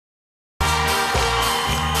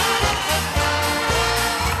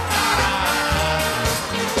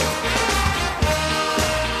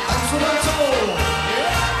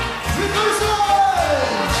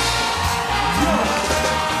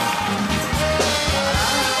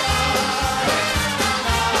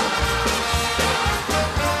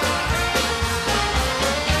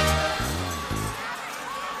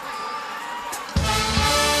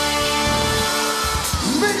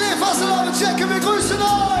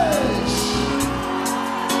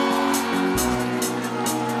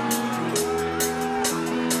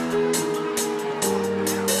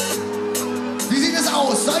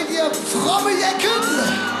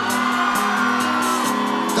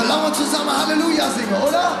zusammen Halleluja singen,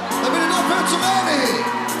 oder? Damit ihr noch hört zum Ende,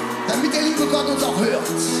 damit der liebe Gott uns auch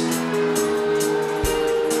hört.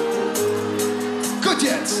 Gut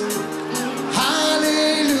jetzt.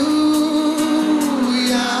 Halleluja,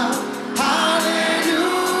 Halleluja,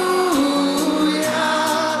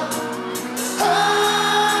 Halleluja.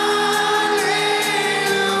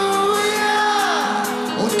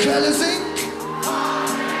 Und Kölle singt.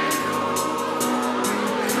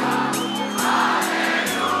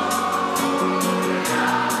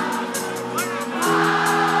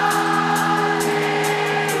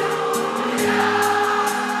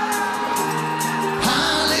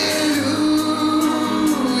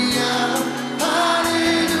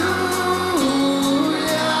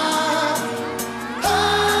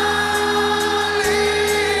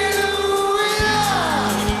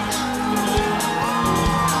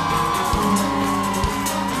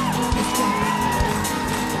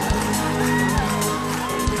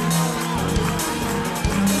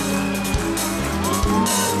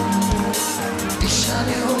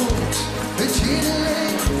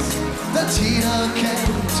 Das jeder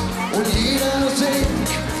kennt und jeder singt,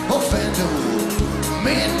 auch wenn du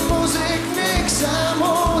mit Musik nix am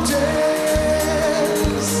Hut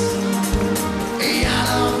ist. Egal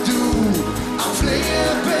ob du am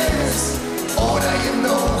Fliegen bist oder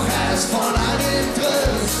genug hast von einem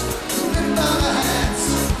Driss, nimm dein Herz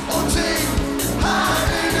und sing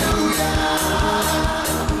Halleluja.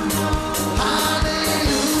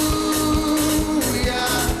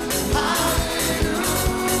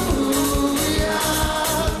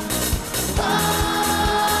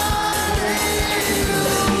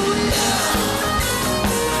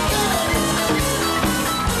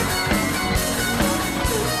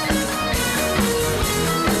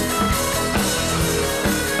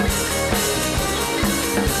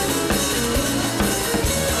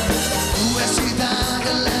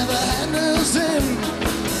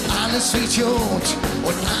 Alles Idiot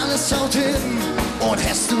und alles haut hin. Und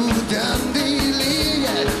hast du dann die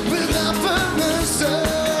Linie berappen müssen?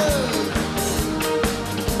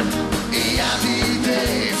 Ja, wie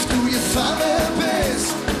Dave, du gefallen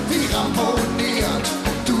bist, wie ramponiert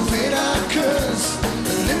du wieder küsst.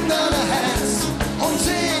 Nimm dein Herz und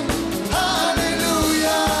sing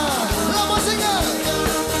Halleluja. Lass mal singen.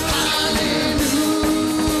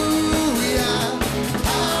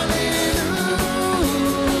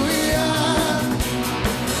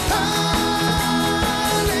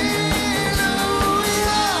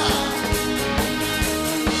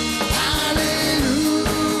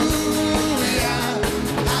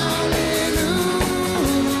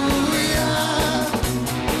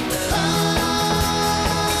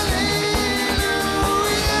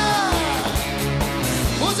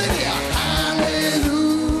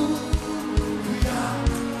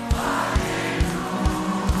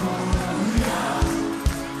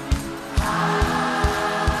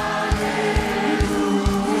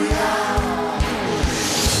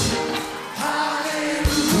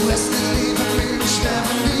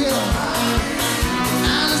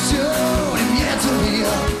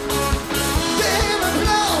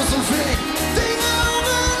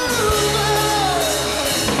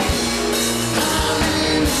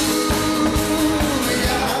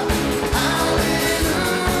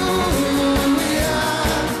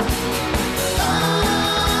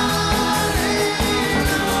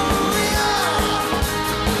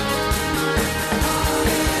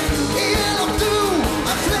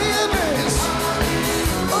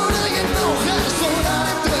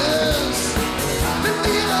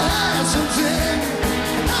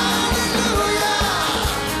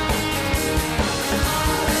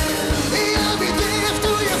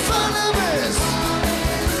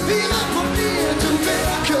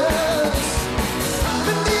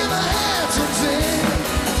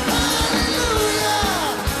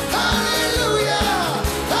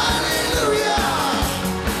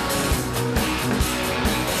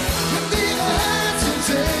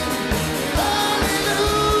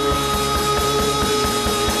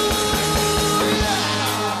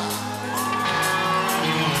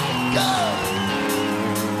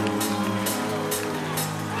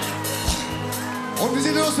 Und wie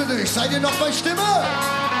sieht es aus mit euch? Seid ihr noch bei Stimme?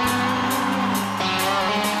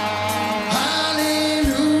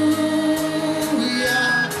 Halleluja,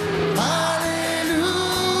 Halleluja.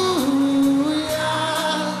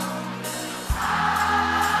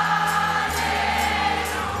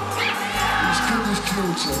 Ich kann nicht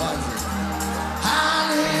knutschen, Wahnsinn.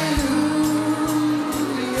 Halleluja,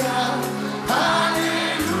 Halleluja.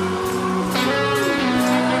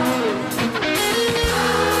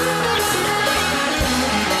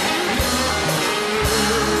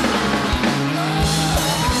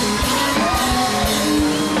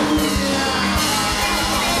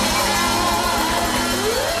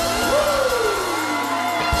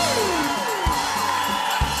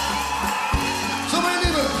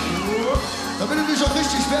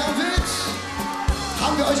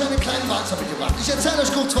 euch einen kleinen Walzer mitgebracht. Ich erzähle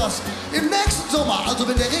euch kurz was. Im nächsten Sommer, also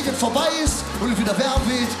wenn der Regen vorbei ist und es wieder wärm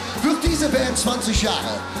weht, wird diese Band 20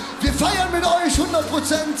 Jahre. Wir feiern mit euch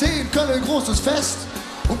 100% hier in Köln ein großes Fest.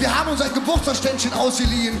 Und wir haben uns ein Geburtstagsständchen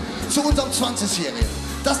ausgeliehen zu unserem 20-Jährigen.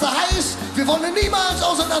 Das da heißt, wir wollen niemals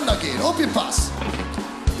auseinandergehen. Und wie passt.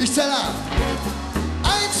 Ich zähle an.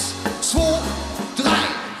 1, 2, 3.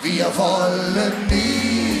 Wir wollen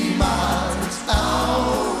niemals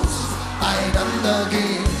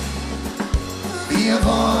auseinandergehen. Wir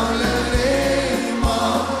wollen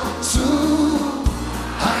immer zueinander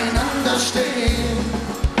stehen.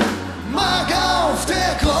 Mag auf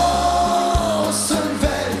der großen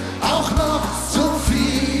Welt auch noch so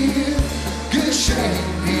viel geschehen.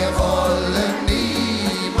 Wir wollen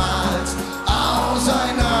niemals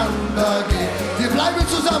auseinandergehen. Wir bleiben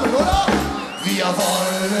zusammen, oder? Wir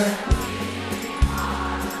wollen.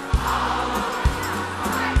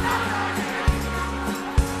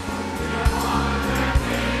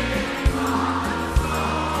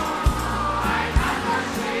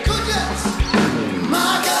 Gut jetzt.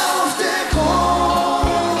 Mag auf der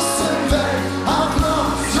großen Welt auch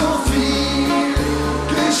noch so viel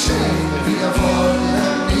geschehen. Wir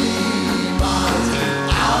wollen niemals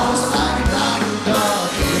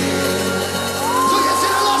auseinandergehen. So, jetzt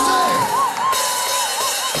wieder los, ey!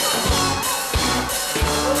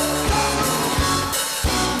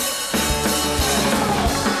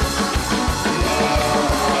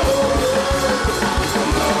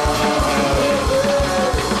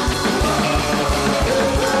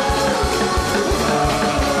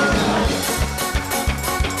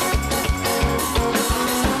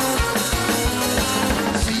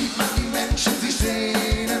 Sieht man die Menschen sich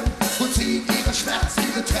sehnen und sieht ihren Schmerz,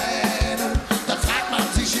 ihre Tränen, dann fragt man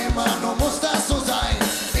sich immer nur, muss das so sein?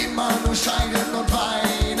 Immer nur scheiden und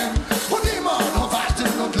weinen und immer nur warten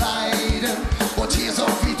und leiden. Und hier so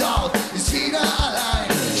wie dort ist jeder allein.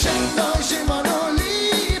 Schenkt euch immer nur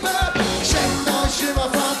Liebe, schenkt euch immer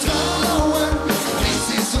Vertrauen. Nichts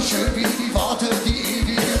ist so schön wie die Worte, die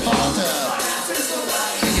ewigen Worte.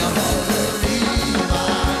 Wir wollen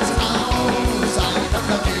niemals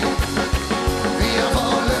auseinandergehen. Wir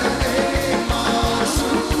wollen immer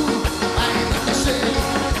zueinander stehen.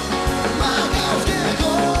 Mag auf der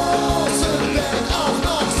großen Welt auch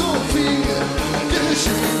noch so viel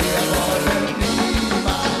geschehen. Wir wollen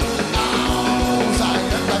niemals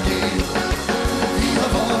auseinandergehen. Wir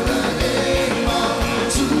wollen immer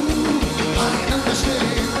zueinander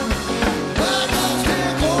stehen. Mag auf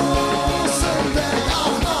der großen Welt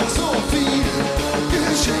auch noch so viel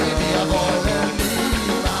geschehen. Wir wollen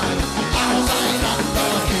niemals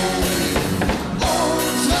auseinandergehen.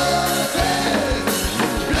 Unsere Welt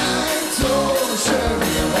bleibt so schön.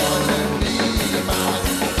 Wir wollen niemals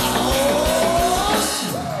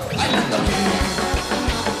auseinandergehen.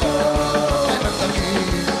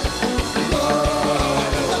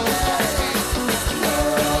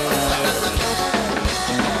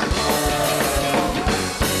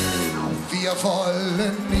 Wir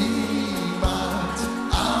wollen niemals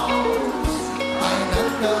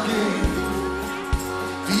auseinandergehen.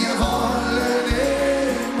 Wir wollen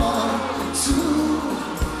immer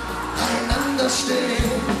zueinander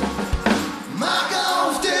stehen. Mag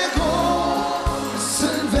auf der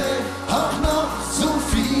großen Welt auch noch so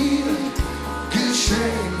viel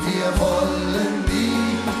geschehen. Wir wollen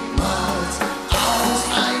niemals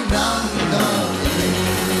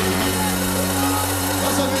auseinandergehen.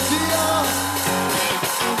 Was haben wir hier?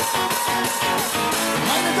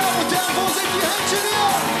 Meine Damen und Herren, wo sind die Händchen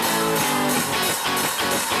hier?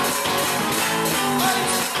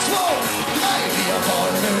 1, 2, 3. Wir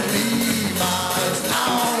wollen niemals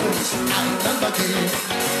auseinandergehen.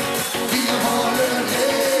 Wir wollen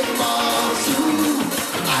immer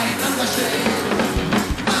zueinander stehen.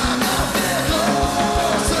 Mag auf der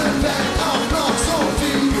großen Welt auch noch so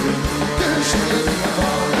viel geschehen. Wir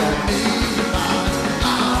wollen niemals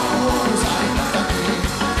auseinandergehen.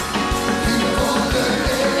 Wir wollen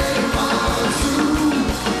immer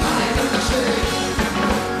zueinander stehen.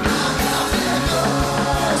 Mag auf der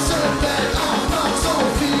großen Welt auch noch so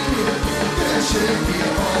viel geschehen. Wir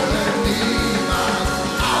wollen niemals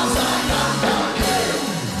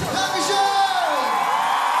auseinandergehen.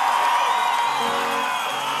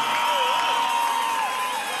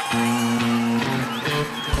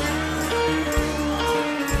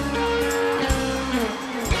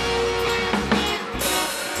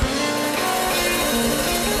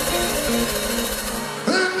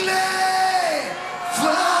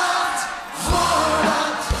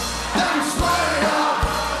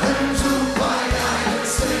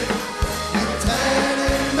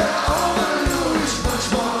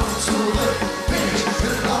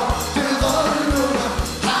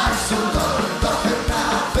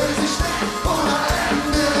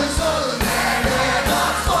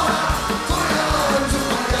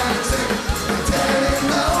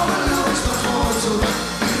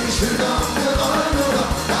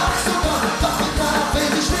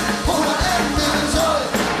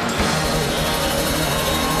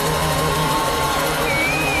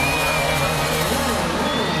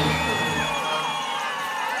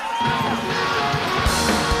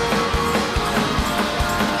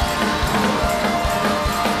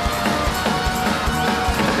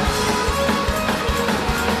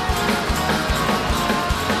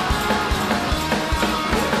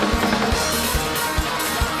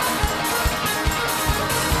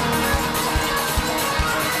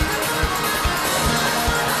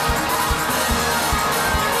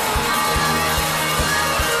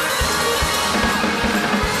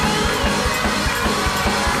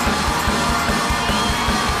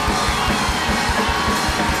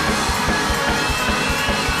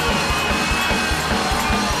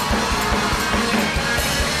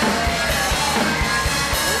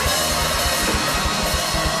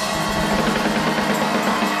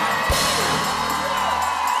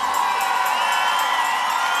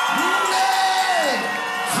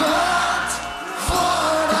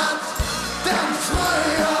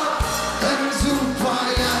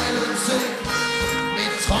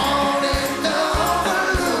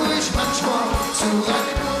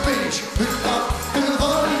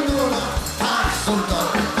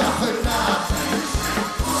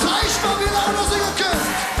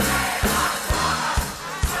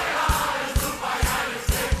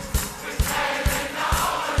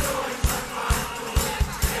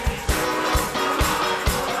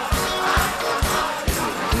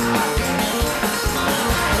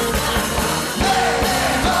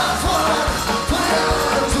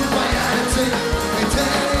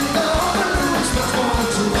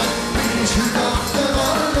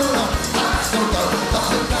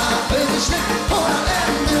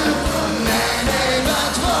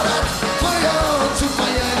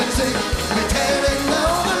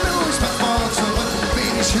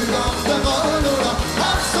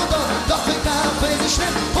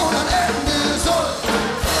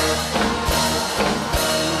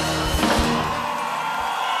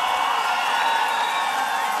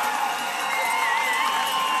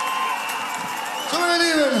 So, meine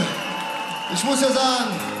Lieben, ich muss ja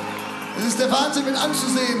sagen, es ist der Wahnsinn mit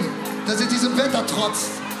anzusehen, dass ihr diesem Wetter trotzt.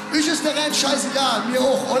 Ich ist der Rään scheißegal, mir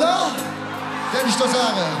auch, oder? Wenn ich doch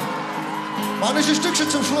sage. Mach nicht ein Stückchen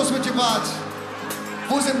zum Schluss mitgebracht,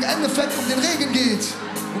 wo es im Endeffekt um den Regen geht.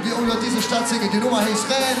 Und wir über diese Stadt singen. Die Nummer heißt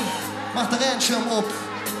Rään, macht der Rään-Schirm ab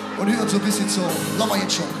und hört so ein bisschen zu. Lass mal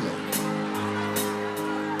jetzt schon.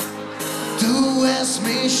 Du hast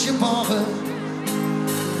mich geboren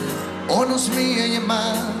und aus mir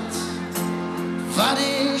gemacht, was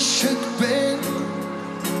ich heute bin,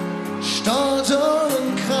 stolz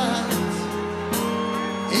und krass.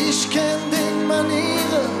 Ich kenn den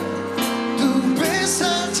Manieren, du bist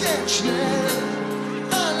halt jetzt schnell,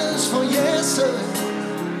 alles vergessen,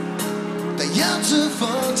 der ganze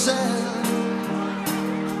Verzell.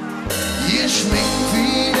 Ihr schmeckt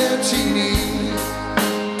wie der Teenie,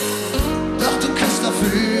 doch du kriegst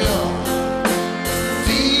dafür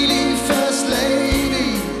wie die First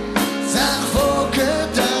Lady. Sag, wo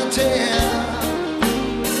geht das her?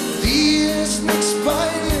 Die ist nix bei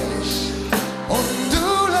dich und du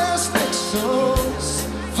lässt nix los,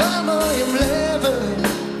 weil man im Leben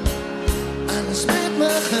alles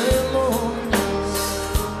mitmachen muss.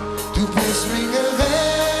 Du bist wie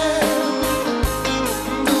Rään,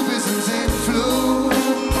 du bist in Sinnflut,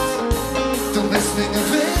 du bist wie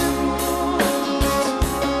Wind.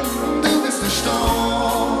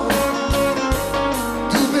 Storm.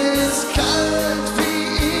 Du bist kalt wie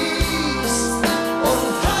Eis und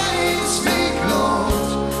heiß wie Glut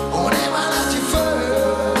und immer nach dir voll.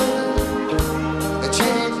 Es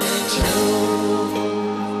geht nicht gut.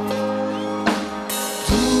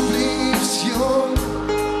 Du bliebst jung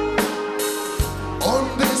und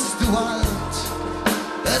bist du alt.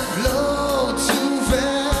 Das Blut zu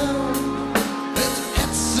wärm, das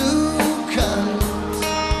Herz zu kalt.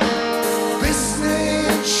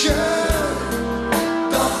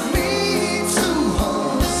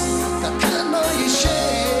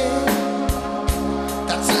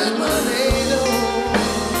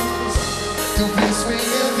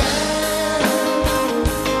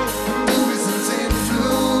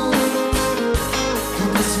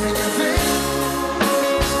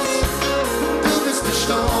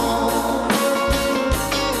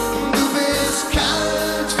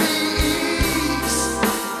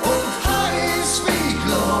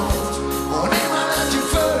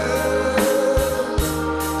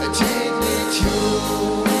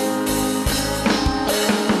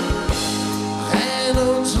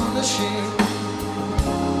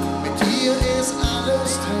 Mit dir ist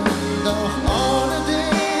alles drin, doch ohne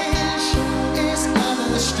dich ist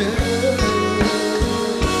alles still.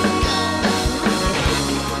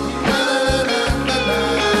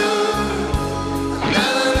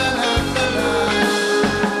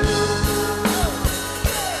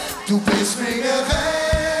 Du bist mega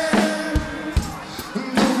Rään,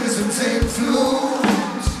 du bist in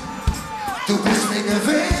Sinnflut, du bist mega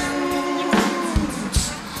Wind.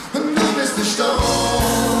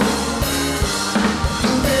 Storm.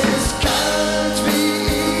 Du bist kalt wie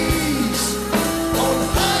Eis und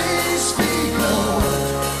heiß wie Glut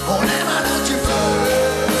und immer nach dir voll.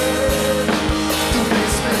 Du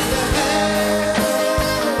bist mit der Rään,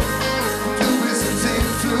 du bist in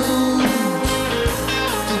Sinnflut,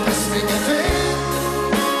 du bist mit der Wind,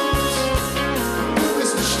 du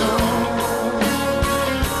bist ein Sturm.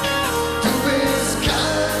 Du bist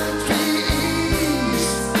kalt wie Eis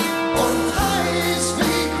und heiß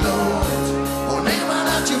wie Glut und immer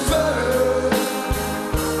nach dir voll.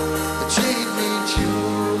 Es geht mit you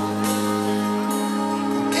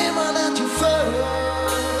und immer nach dir voll.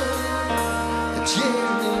 Es geht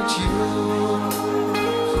mit you.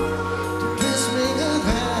 Du bist mega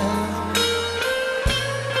Rään.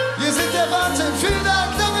 Wir sind der Wahnsinn. Vielen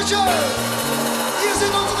Dank, Dankeschön. Ihr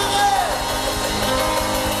seid unsere Rään.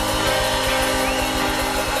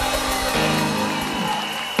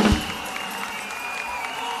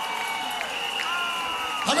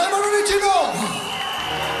 Hat er immer noch nicht genommen.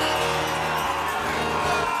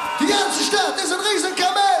 Die ganze Stadt ist ein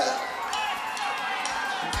Riesenkamell.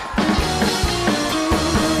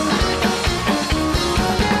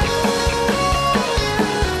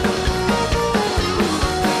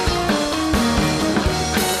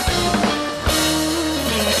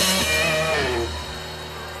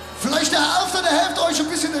 Vielleicht der Hälfte, hilft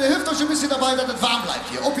euch ein bisschen dabei, dass es warm bleibt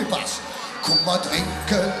hier. Aufgepasst. Komm mal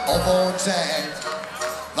trinken auf uns Zelt,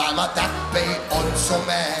 weil man das bei uns so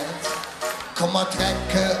merkt. Komm mal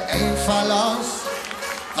trecke ein Verlass,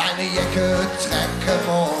 weil eine Jacke trecken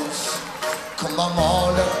muss. Komm mal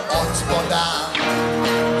malen uns Bodan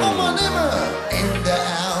und mal nimmer in der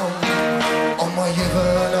Arm und mal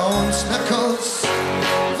geben uns ne Kuss.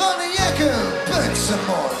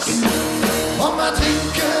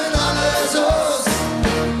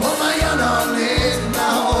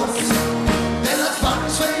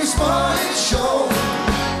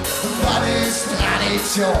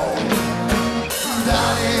 Tradition,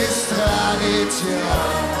 das ist Tradition.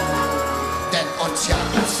 Denn uns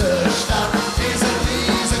ganze Stadt ist ein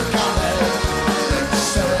Riesenkamell.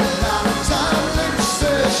 Lüchse langsam,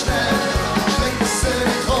 lüchse schnell, schlingse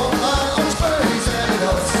die Trommer und böse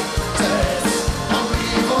Lust. Selbst und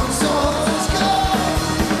lieb uns Grau.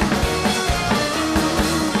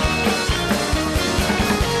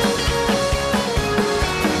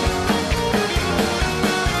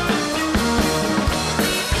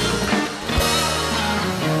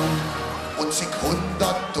 Und sich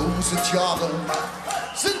 100.000 Jahre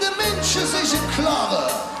sind die Menschen sich im Klare.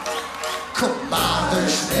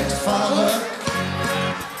 Komadisch nicht verrückt,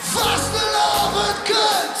 fast eine Arbeit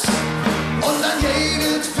könnt. Und dann geht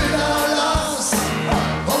es wieder los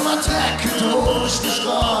und man trägt durch die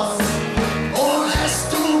Straße. Und lässt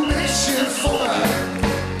du mich hier vor,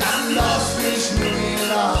 dann lass mich nie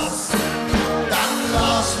los. Dann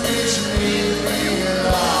lass mich nie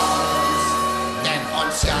los. Denn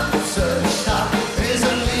uns ganze Stadt ist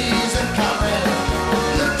ein Riesenkamell.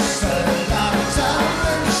 Lüchse langsam,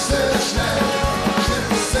 lüchse schnell,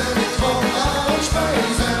 schnipse die Trommer und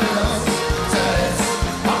speise los. Selbst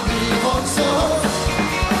macht lieb und so.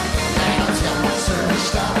 Denn uns ganze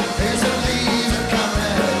Stadt ist ein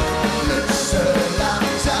Riesenkamell. Lüchse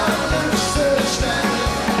langsam, lüchse schnell,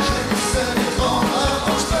 schnipse die Trommer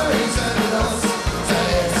und speise los.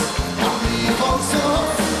 Selbst macht lieb und so.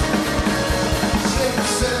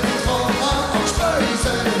 Schnipse die Trommer und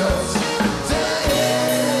speise los. Der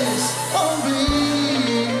ist und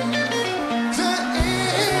blieb, der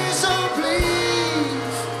ist und blieb,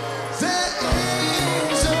 der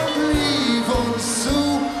ist und blieb uns zu.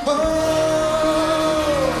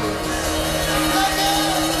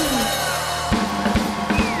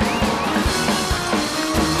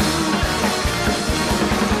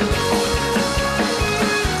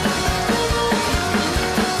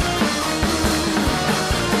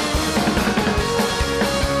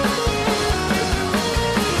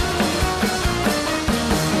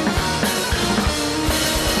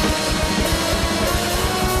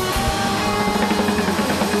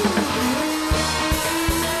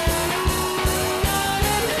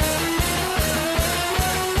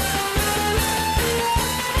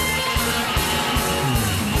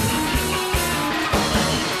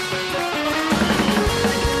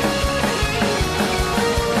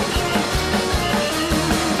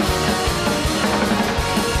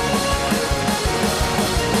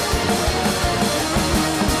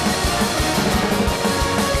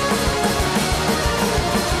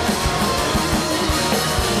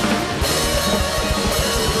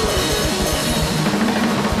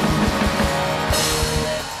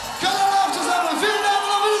 Halleluja zusammen, vielen Dank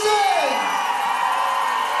und auf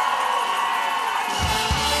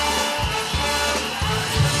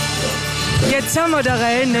Wiedersehen! Jetzt haben wir da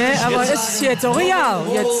rein, ne? Aber es ist jetzt auch real.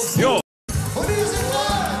 Jetzt. Jo. Und wir sind dran!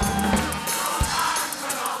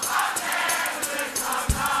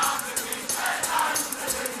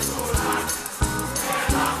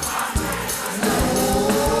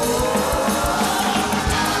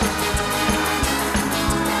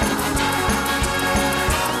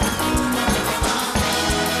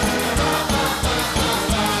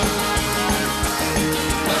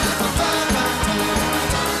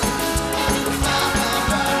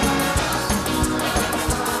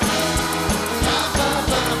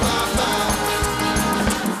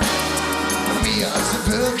 Wir sind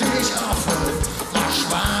wirklich offen, noch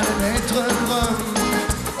Schwanen mit drin.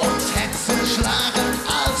 Und Hexe schlagen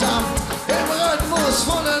Atem im Rhythmus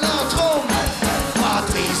von der Nacht rum.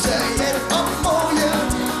 Patrice geht und Moje,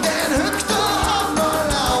 den Hüchter haben wir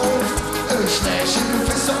auf. Schlechte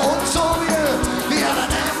Fisse und Soje, wir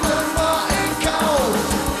nehmen wir in Kauf.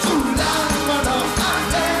 Solange wir noch am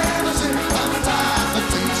Leben sind, am Lachen,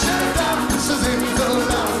 Tischen, Tanzen sind,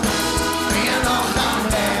 solange wir noch am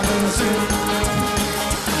Leben sind.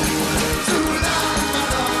 Solange wir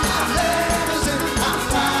noch am Leben sind, am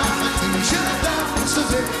Lachen, Tischen, Tanzen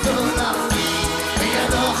sind, solange wir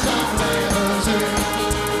noch am Leben sind.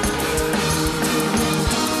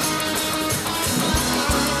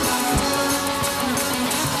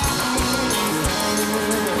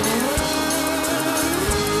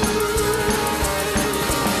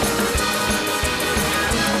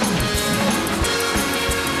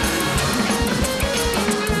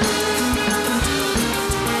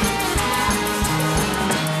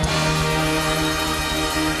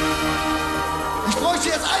 Ich bräuchte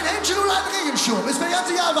jetzt ein Händchen und einen Regenschirm. Ist mir ganz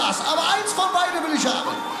egal was. Aber eins von beiden will ich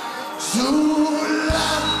haben. Solange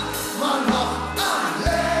man noch